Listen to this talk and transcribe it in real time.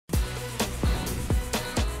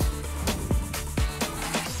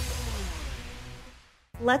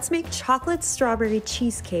Let's make chocolate strawberry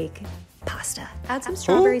cheesecake pasta. Add some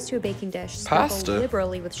strawberries to a baking dish. Sprinkle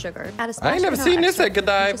liberally with sugar. Add a splash I ain't never seen this at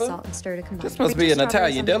Godiva. salt and stir to combine. This must be an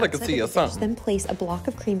Italian delicacy or something. Then place a block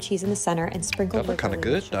of cream cheese in the center and sprinkle liberally. That look kind of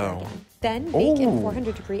good though. Then bake in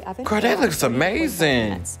 400-degree oven. God, that looks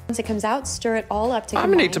amazing. Once it comes out, stir it all up to combine.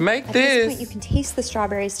 I'm gonna need to make At this. At this point, you can taste the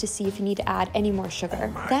strawberries to see if you need to add any more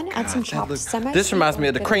sugar. Then add some chopped semi. This reminds me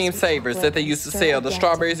of the cream savers that they used to sell, the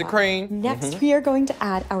strawberries and cream. Next, we are going to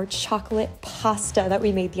add our chocolate pasta that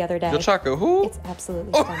we made the other day. The chocolate who? It's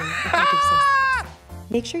absolutely stunning.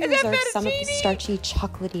 Make sure you reserve some of the starchy,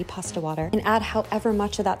 chocolatey pasta water and add however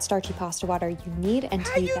much of that starchy pasta water you need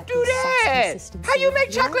until you get the soft consistency. How you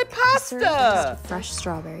make chocolate pasta? Fresh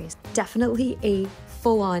strawberries. Definitely a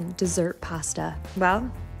full-on dessert pasta.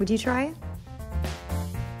 Well, would you try it?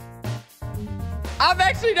 I'm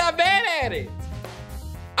actually not bad at it.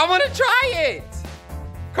 I want to try it.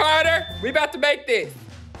 Carter, we about to make this,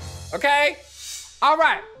 okay? All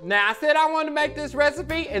right, now I said I wanted to make this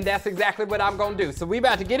recipe, and that's exactly what I'm gonna do. So we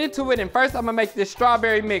about to get into it, and first I'm gonna make this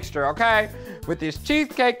strawberry mixture, okay? With this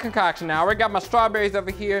cheesecake concoction. Now I already got my strawberries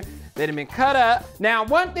over here that have been cut up. Now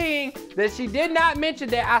one thing that she did not mention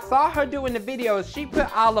that I saw her do in the video is she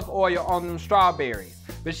put olive oil on them strawberries,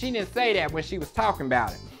 but she didn't say that when she was talking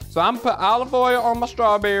about it. So I'm gonna put olive oil on my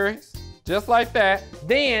strawberries, just like that.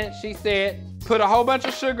 Then she said, put a whole bunch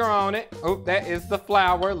of sugar on it. Oh, that is the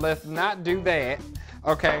flour. Let's not do that.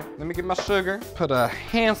 Okay, let me get my sugar. Put a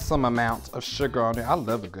handsome amount of sugar on it. I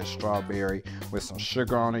love a good strawberry with some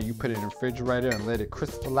sugar on it. You put it in the refrigerator and let it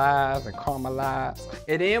crystallize and caramelize.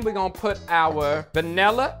 And then we're gonna put our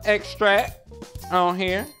vanilla extract on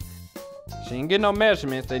here. She ain't get no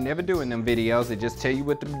measurements. They never do in them videos. They just tell you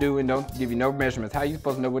what to do and don't give you no measurements. How you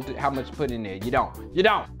supposed to know how much to put in there? You don't. You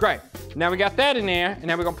don't. Great. Now we got that in there, and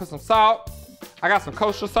now we're gonna put some salt. I got some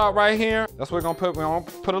kosher salt right here. That's what we're gonna put. We're gonna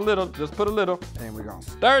put a little, just put a little, and we're gonna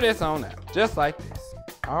stir this on out, just like this.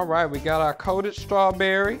 All right, we got our coated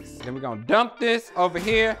strawberries. Then we're gonna dump this over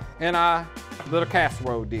here in our little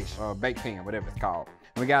casserole dish, or baked pan, whatever it's called.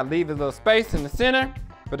 And we gotta leave a little space in the center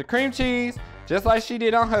for the cream cheese, just like she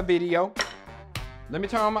did on her video. Let me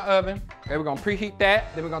turn on my oven. Okay, we're gonna preheat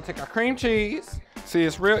that. Then we're gonna take our cream cheese. See,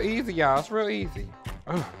 it's real easy, y'all, it's real easy.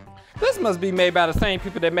 Ugh. This must be made by the same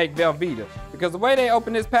people that make Velveeta, because the way they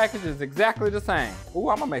open this package is exactly the same. Ooh,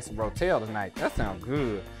 I'm gonna make some rotel tonight. That sounds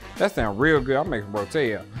good. That sounds real good. I'm making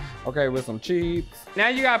rotel. Okay, with some cheese. Now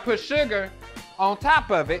you gotta put sugar on top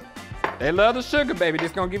of it. They love the sugar, baby.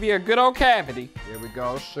 This gonna give you a good old cavity. Here we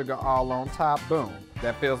go, sugar all on top, boom.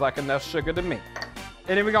 That feels like enough sugar to me.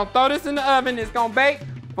 And then we're gonna throw this in the oven. It's gonna bake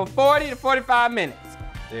for 40 to 45 minutes.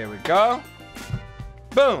 There we go.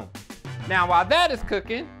 Boom. Now, while that is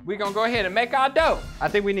cooking, we're gonna go ahead and make our dough. I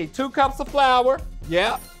think we need 2 cups of flour.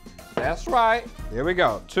 Yep, that's right. Here we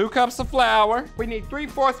go, 2 cups of flour. We need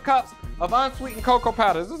 3/4 cups of unsweetened cocoa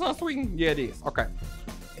powder. Is this unsweetened? Yeah, it is, okay.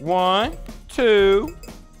 1, 2,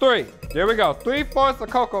 3. There we go, 3/4 of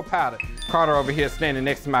cocoa powder. Carter over here standing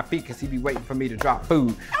next to my feet because he be waiting for me to drop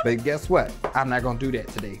food. But guess what? I'm not gonna do that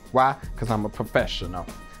today. Why? Because I'm a professional.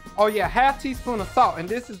 Oh yeah, 1/2 teaspoon of salt, and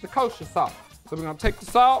this is the kosher salt. So we're gonna take the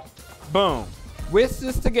salt, boom. Whisk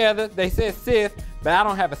this together. They said sift, but I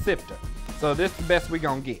don't have a sifter. So this is the best we're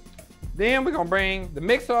gonna get. Then we're gonna bring the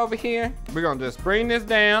mixer over here. We're gonna just bring this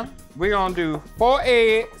down. We're gonna do 4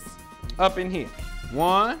 eggs up in here.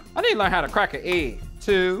 1, I need to learn how to crack an egg.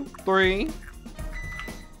 2, 3.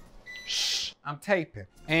 Shh, I'm taping.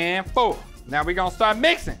 And 4. Now we're gonna start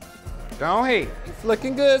mixing. Go ahead. It's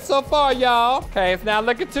looking good so far, y'all. Okay, it's not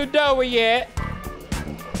looking too doughy yet.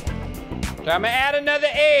 So I'm gonna add another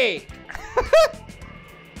egg.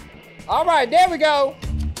 All right, there we go.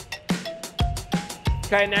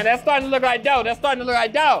 Okay, now that's starting to look like dough. That's starting to look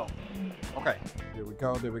like dough. Okay, there we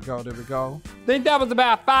go, there we go, there we go. I think that was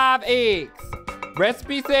about 5 eggs.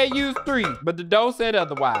 Recipe said use 3, but the dough said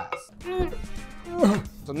otherwise.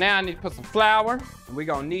 So now I need to put some flour, and we're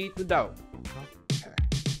gonna knead the dough. Okay.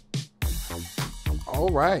 All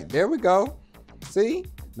right, there we go. See?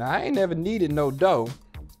 Now I ain't never kneaded no dough.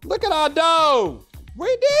 Look at our dough. We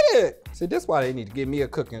did it. See, this is why they need to give me a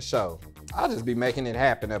cooking show. I'll just be making it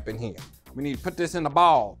happen up in here. We need to put this in a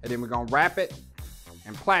ball, and then we're gonna wrap it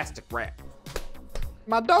in plastic wrap.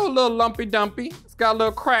 My dough a little lumpy dumpy. It's got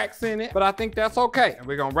little cracks in it, but I think that's okay. And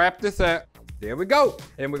we're gonna wrap this up. There we go.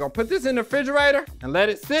 And we're gonna put this in the refrigerator and let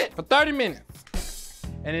it sit for 30 minutes.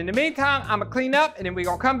 And in the meantime, I'm gonna clean up, and then we're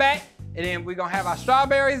gonna come back, and then we're gonna have our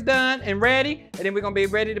strawberries done and ready, and then we're gonna be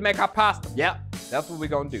ready to make our pasta. Yep, that's what we're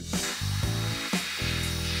gonna do.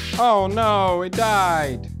 Oh no, it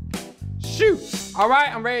died. Shoot. All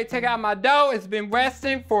right, I'm ready to take out my dough. It's been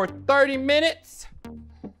resting for 30 minutes.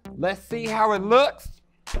 Let's see how it looks.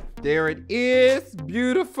 There it is,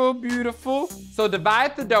 beautiful, beautiful. So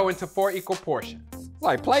divide the dough into 4 equal portions. It's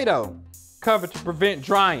like Play-Doh. Cover to prevent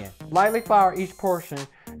drying. Lightly flour each portion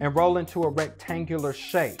and roll into a rectangular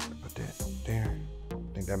shape. Put that there. I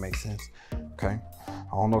think that makes sense. Okay.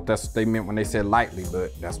 I don't know if that's what they meant when they said lightly,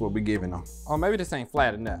 but that's what we're giving them. Oh, maybe this ain't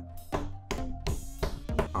flat enough. I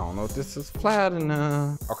don't know if this is flat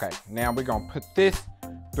enough. Okay, now we're gonna put this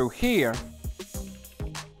through here.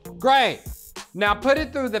 Great. Now put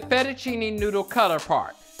it through the fettuccine noodle cutter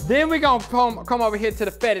part. Then we're gonna come over here to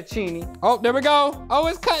the fettuccine. Oh, there we go. Oh,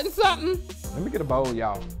 it's cutting something. Let me get a bowl,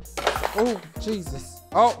 y'all. Oh, Jesus.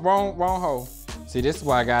 Oh, wrong hole. See, this is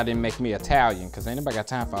why God didn't make me Italian, because ain't nobody got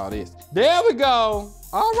time for all this. There we go.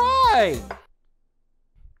 All right.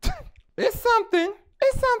 It's something.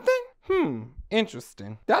 It's something.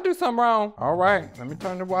 Interesting. Did I do something wrong? All right, let me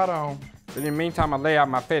turn the water on. But in the meantime, I lay out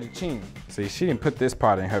my fettuccine. See, she didn't put this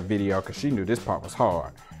part in her video because she knew this part was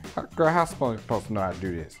hard. Girl, how's supposed to know how to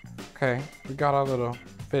do this? Okay, we got our little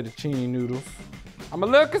fettuccine noodles. I'm a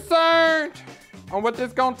little concerned on what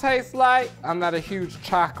this gonna taste like. I'm not a huge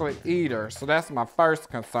chocolate eater, so that's my first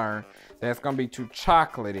concern. That's gonna be too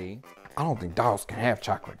chocolatey. I don't think dogs can have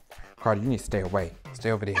chocolate. Cardi, you need to stay away.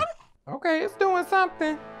 Stay over there. Okay, it's doing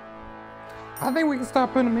something. I think we can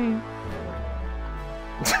start putting them in.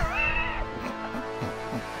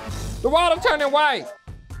 The water turning white.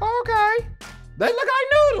 Okay. They look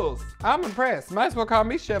like noodles. I'm impressed. Might as well call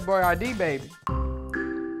me Chef Boyardee, baby.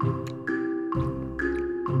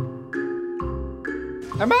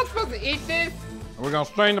 Am I supposed to eat this? We're gonna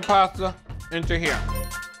strain the pasta into here.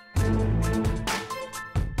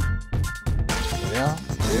 Yeah,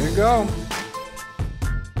 there you go.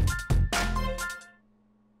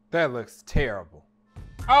 That looks terrible.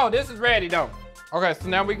 Oh, this is ready though. Okay, so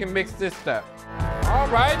now we can mix this stuff. All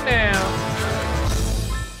right now.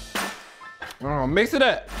 I'm gonna mix it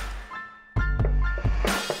up.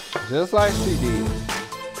 Just like she did.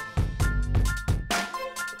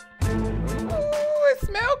 Ooh, it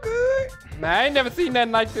smells good. Now, I ain't never seen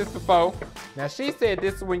nothing like this before. Now, she said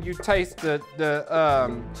this is when you taste the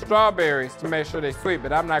strawberries to make sure they're sweet,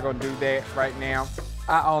 but I'm not gonna do that right now.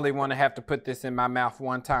 I only wanna have to put this in my mouth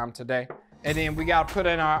one time today. And then we gotta put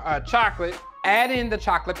in our chocolate, add in the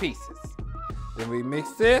chocolate pieces. Then we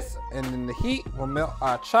mix this, and then the heat will melt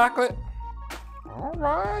our chocolate. All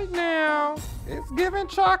right now, it's giving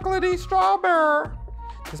chocolatey strawberry.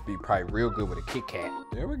 This be probably real good with a Kit Kat.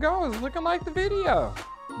 There we go, it's looking like the video.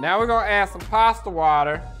 Now we're gonna add some pasta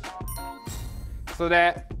water so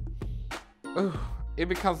that it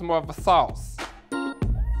becomes more of a sauce.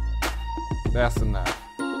 That's enough.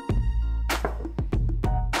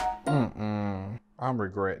 I'm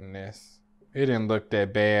regretting this. It didn't look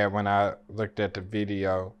that bad when I looked at the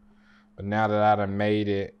video, but now that I done made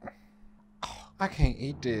it, I can't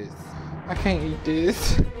eat this. I can't eat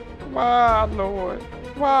this. Why, Lord?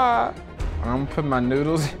 Why? I'm gonna put my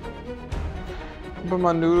noodles. Put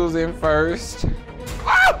my noodles in first.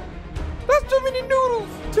 Ah! That's too many noodles.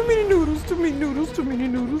 Too many noodles. Too many noodles. Too many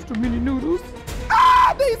noodles. Too many noodles.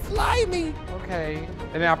 Ah! They slimy. Okay.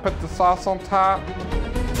 And then I put the sauce on top.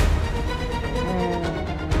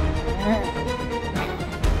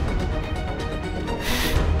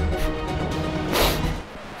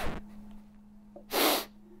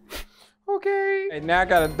 Okay. And now I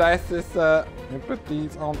gotta dice this up and put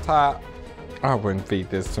these on top. I wouldn't feed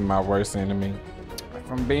this to my worst enemy.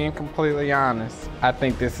 If I'm being completely honest, I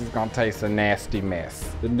think this is gonna taste a nasty mess.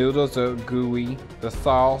 The noodles are gooey. The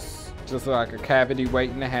sauce, just like a cavity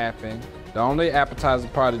waiting to happen. The only appetizer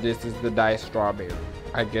part of this is the diced strawberry.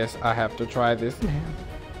 I guess I have to try this now.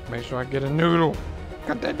 Make sure I get a noodle.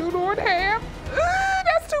 Cut that noodle in half.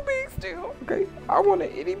 That's too big still. Okay, I want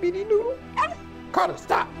an itty bitty noodle. Carter,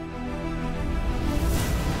 stop.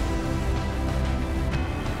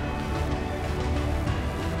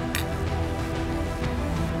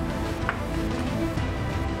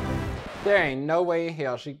 There ain't no way in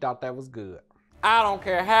hell she thought that was good. I don't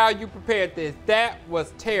care how you prepared this. That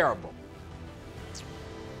was terrible.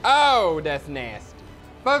 Oh, that's nasty.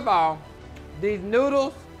 First of all, these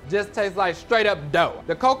noodles just taste like straight up dough.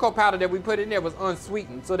 The cocoa powder that we put in there was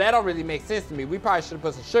unsweetened, so that don't really make sense to me. We probably should have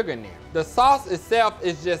put some sugar in there. The sauce itself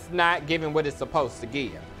is just not giving what it's supposed to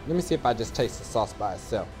give. Let me see if I just taste the sauce by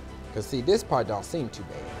itself. Cause see, this part don't seem too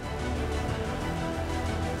bad.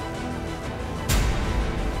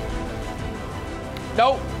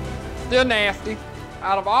 Nope, still nasty.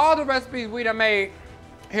 Out of all the recipes we done made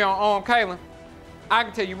here on OMKalen, I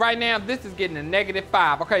can tell you right now, this is getting a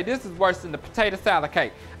 -5. Okay, this is worse than the potato salad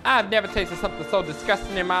cake. I've never tasted something so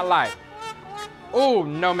disgusting in my life. Oh,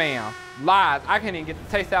 no ma'am. Lies, I can't even get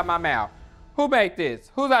the taste out of my mouth. Who made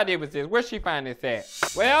this? Whose idea was this? Where'd she find this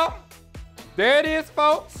at? Well, there it is,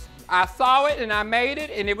 folks. I saw it and I made it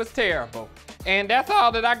and it was terrible. And that's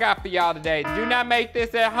all that I got for y'all today. Do not make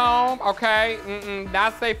this at home, okay?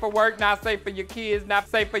 Not safe for work, not safe for your kids, not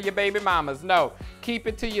safe for your baby mamas. No, keep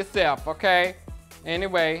it to yourself, okay?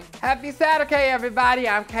 Anyway, happy Saturday, everybody.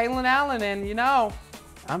 I'm Kalen Allen, and you know,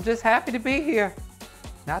 I'm just happy to be here.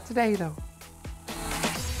 Not today, though.